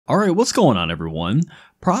Alright, what's going on everyone?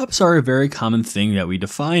 Props are a very common thing that we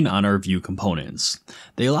define on our Vue components.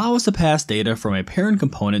 They allow us to pass data from a parent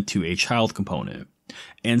component to a child component.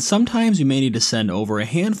 And sometimes we may need to send over a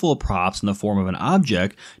handful of props in the form of an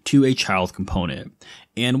object to a child component.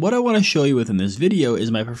 And what I want to show you within this video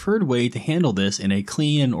is my preferred way to handle this in a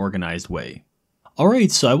clean and organized way.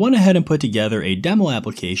 Alright, so I went ahead and put together a demo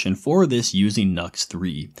application for this using nuxt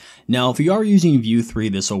 3. Now, if you are using Vue 3,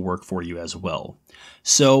 this will work for you as well.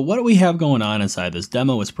 So what we have going on inside this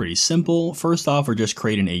demo is pretty simple. First off, we're just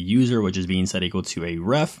creating a user, which is being set equal to a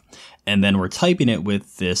ref, and then we're typing it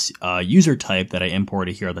with this user type that I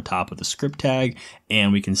imported here at the top of the script tag,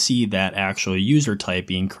 and we can see that actual user type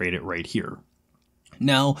being created right here.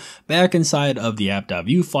 Now, back inside of the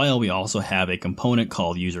app.vue file, we also have a component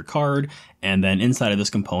called user card, and then inside of this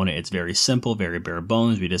component, it's very simple, very bare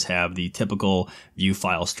bones. We just have the typical Vue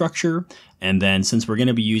file structure, and then since we're going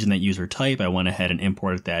to be using that user type, I went ahead and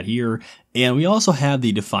imported that here. And we also have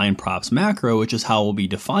the define props macro, which is how we'll be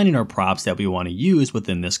defining our props that we want to use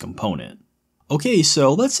within this component. Okay,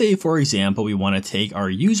 so let's say, for example, we want to take our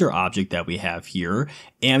user object that we have here,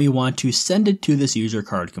 and we want to send it to this user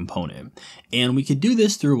card component. And we could do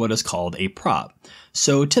this through what is called a prop.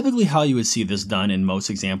 So typically how you would see this done in most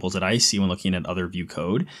examples that I see when looking at other Vue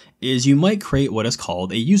code is you might create what is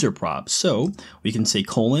called a user prop. So we can say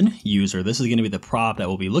 :user, this is going to be the prop that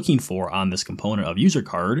we'll be looking for on this component of user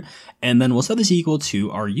card, and then we'll set this equal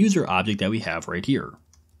to our user object that we have right here.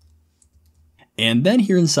 And then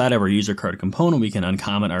here inside of our user card component, we can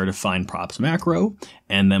uncomment our define props macro.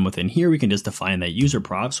 And then within here, we can just define that user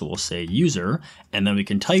prop. So we'll say user, and then we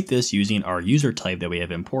can type this using our user type that we have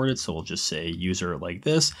imported. So we'll just say user like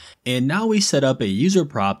this. And now we set up a user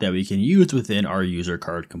prop that we can use within our user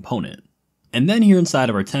card component. And then here inside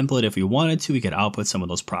of our template, if we wanted to, we could output some of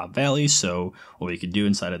those prop values. So what we could do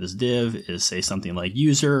inside of this div is say something like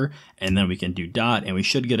user, and then we can do dot, and we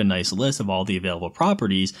should get a nice list of all the available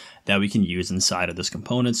properties that we can use inside of this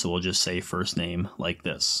component. So we'll just say first name like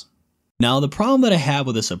this. Now, the problem that I have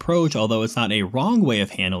with this approach, although it's not a wrong way of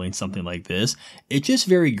handling something like this, it's just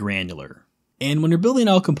very granular. And when you're building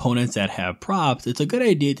out components that have props, it's a good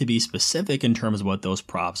idea to be specific in terms of what those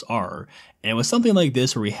props are. And with something like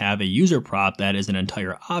this where we have a user prop that is an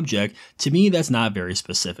entire object, to me that's not very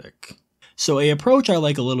specific. So an approach I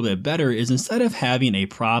like a little bit better is instead of having a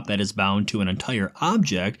prop that is bound to an entire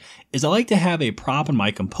object, is I like to have a prop in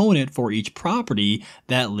my component for each property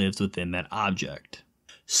that lives within that object.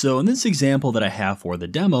 So in this example that I have for the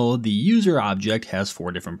demo, the user object has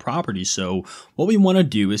 4 different properties. So what we want to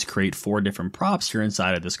do is create 4 different props here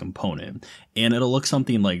inside of this component. And it'll look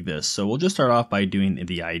something like this. So we'll just start off by doing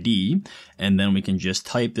the ID, and then we can just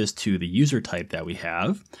type this to the user type that we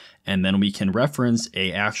have. And then we can reference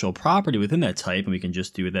a actual property within that type, and we can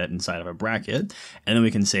just do that inside of a bracket. And then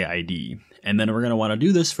we can say ID. And then we're going to want to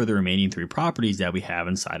do this for the remaining 3 properties that we have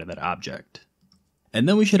inside of that object. And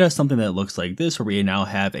then we should have something that looks like this, where we now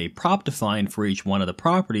have a prop defined for each one of the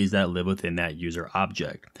properties that live within that user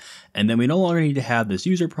object. And then we no longer need to have this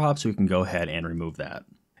user prop, so we can go ahead and remove that.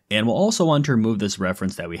 And we'll also want to remove this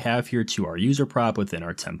reference that we have here to our user prop within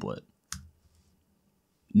our template.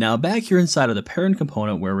 Now back here inside of the parent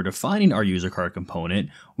component where we're defining our user card component,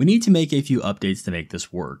 we need to make a few updates to make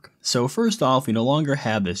this work. So first off, we no longer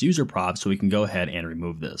have this user prop, so we can go ahead and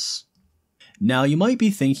remove this. Now you might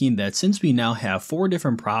be thinking that since we now have 4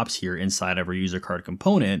 different props here inside of our user card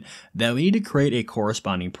component, that we need to create a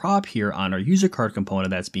corresponding prop here on our user card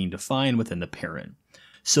component that's being defined within the parent.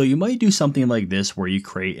 So you might do something like this where you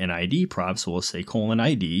create an ID prop, so we'll say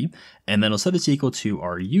 :ID, and then we'll set this equal to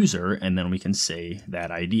our user, and then we can say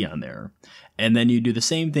that ID on there. And then you do the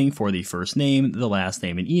same thing for the first name, the last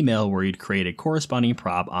name, and email, where you'd create a corresponding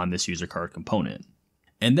prop on this user card component.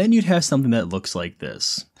 And then you'd have something that looks like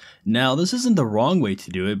this. Now, this isn't the wrong way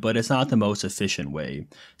to do it, but it's not the most efficient way.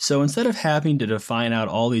 So instead of having to define out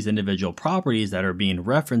all these individual properties that are being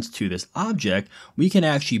referenced to this object, we can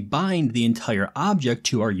actually bind the entire object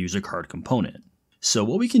to our user card component. So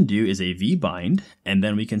what we can do is a vbind, and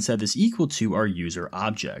then we can set this equal to our user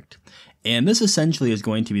object. And this essentially is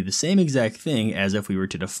going to be the same exact thing as if we were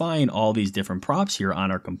to define all these different props here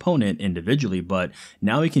on our component individually, but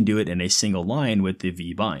now we can do it in a single line with the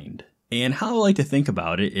vbind. And how I like to think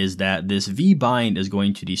about it is that this vbind is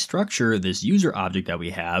going to destructure this user object that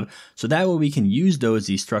we have, so that way we can use those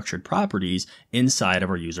destructured properties inside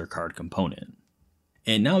of our user card component.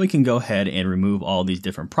 And now we can go ahead and remove all these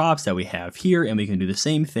different props that we have here, and we can do the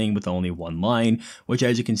same thing with only one line, which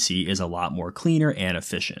as you can see is a lot more cleaner and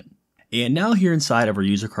efficient. And now here inside of our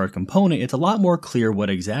user card component, it's a lot more clear what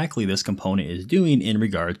exactly this component is doing in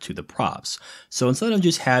regards to the props. So instead of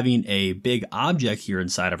just having a big object here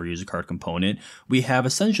inside of our user card component, we have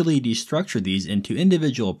essentially destructured these into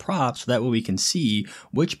individual props so that way we can see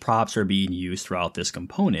which props are being used throughout this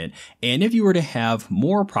component. And if you were to have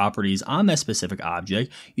more properties on that specific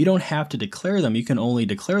object, you don't have to declare them. You can only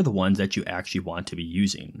declare the ones that you actually want to be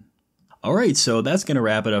using. Alright, so that's going to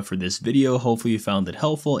wrap it up for this video. Hopefully you found it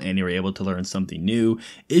helpful and you were able to learn something new.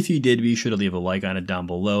 If you did, be sure to leave a like on it down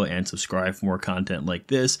below and subscribe for more content like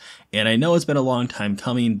this. And I know it's been a long time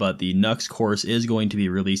coming, but the Nuxt course is going to be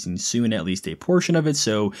releasing soon, at least a portion of it.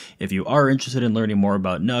 So if you are interested in learning more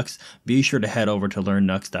about Nuxt, be sure to head over to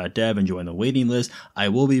learnnuxt.dev and join the waiting list. I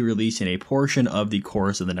will be releasing a portion of the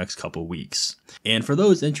course in the next couple weeks. And for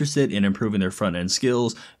those interested in improving their front-end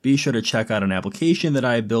skills, be sure to check out an application that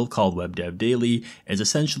I built called Dev Daily. Is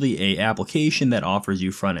essentially an application that offers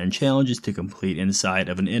you front-end challenges to complete inside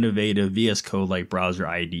of an innovative VS Code-like browser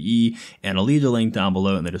IDE, and I'll leave the link down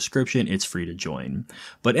below in the description. It's free to join.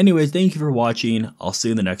 But anyways, thank you for watching. I'll see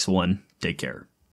you in the next one. Take care.